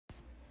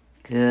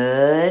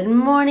Good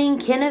morning,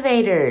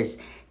 Kinnovators.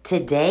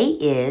 Today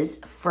is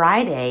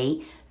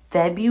Friday,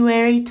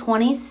 February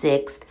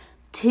 26th,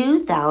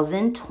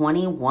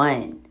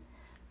 2021.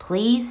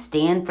 Please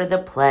stand for the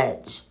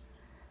pledge.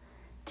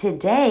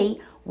 Today,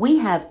 we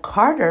have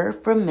Carter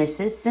from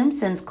Mrs.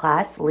 Simpson's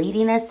class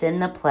leading us in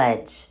the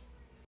pledge.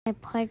 I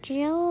pledge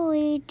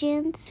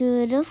allegiance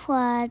to the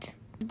flag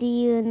of the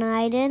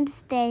United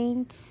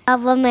States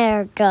of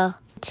America,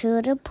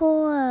 to the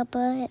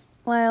republic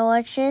for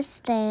which it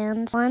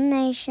stands, one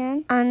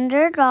nation,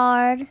 under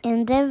God,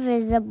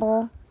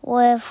 indivisible,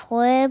 with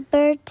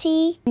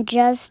liberty and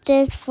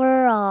justice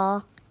for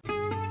all.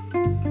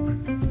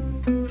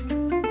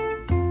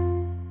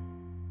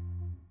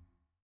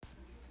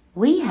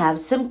 We have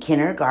some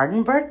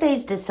kindergarten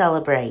birthdays to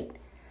celebrate.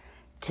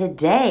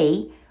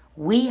 Today,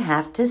 we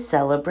have to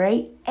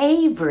celebrate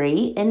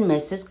Avery in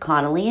Mrs.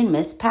 Connolly and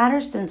Miss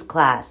Patterson's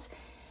class.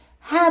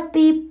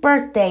 Happy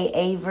birthday,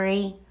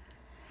 Avery!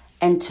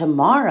 And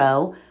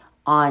tomorrow,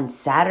 on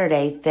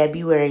Saturday,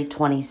 February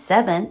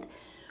 27th,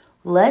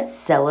 let's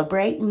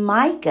celebrate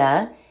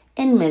Micah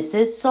in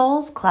Mrs.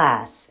 Soul's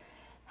class.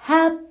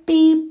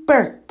 Happy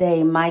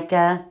birthday,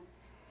 Micah!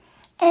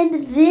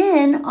 And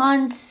then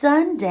on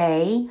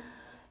Sunday,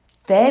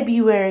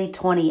 February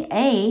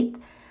 28th,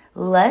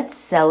 let's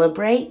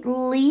celebrate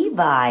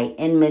Levi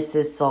in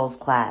Mrs. Soul's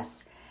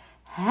class.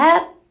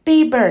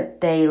 Happy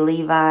birthday,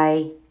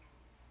 Levi!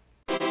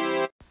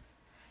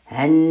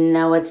 And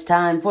now it's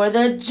time for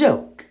the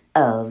joke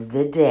of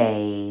the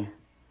day.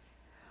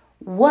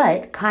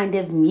 What kind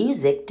of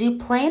music do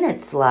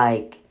planets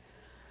like?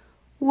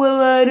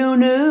 Well, I don't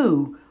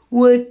know.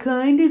 What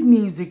kind of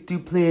music do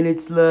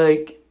planets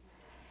like?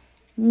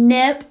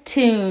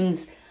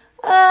 Neptune's.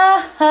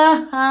 Ah,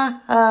 ha,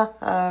 ha, ha,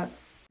 ha.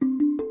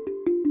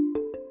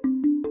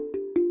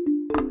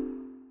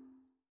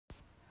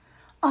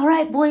 All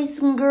right, boys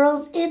and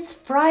girls, it's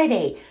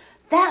Friday.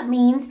 That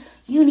means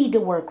you need to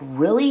work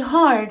really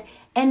hard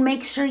and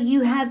make sure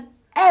you have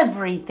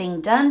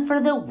everything done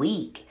for the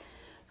week.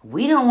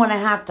 We don't want to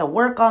have to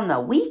work on the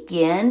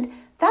weekend.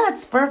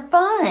 That's for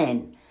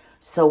fun.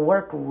 So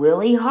work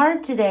really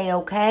hard today,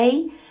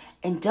 okay?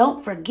 And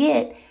don't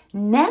forget,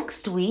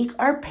 next week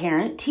are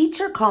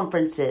parent-teacher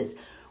conferences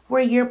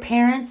where your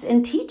parents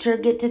and teacher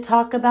get to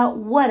talk about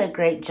what a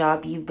great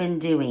job you've been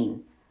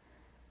doing.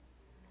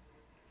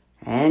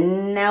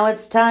 And now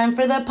it's time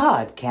for the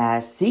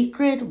podcast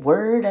secret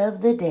word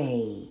of the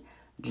day.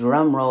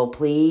 Drum roll,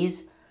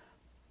 please.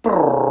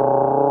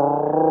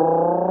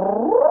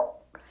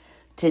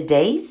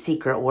 Today's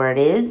secret word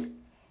is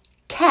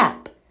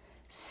cap.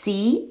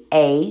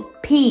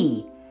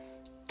 C-A-P.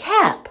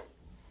 Cap.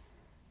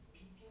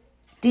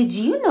 Did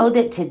you know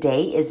that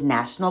today is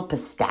National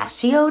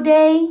Pistachio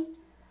Day?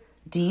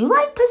 Do you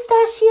like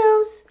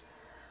pistachios?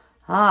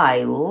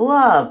 I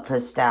love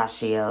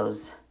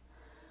pistachios.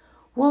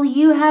 Well,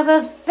 you have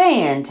a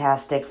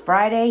fantastic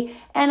Friday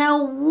and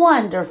a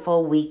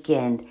wonderful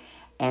weekend.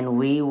 And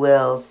we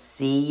will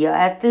see you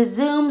at the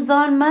Zooms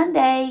on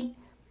Monday.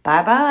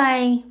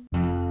 Bye-bye.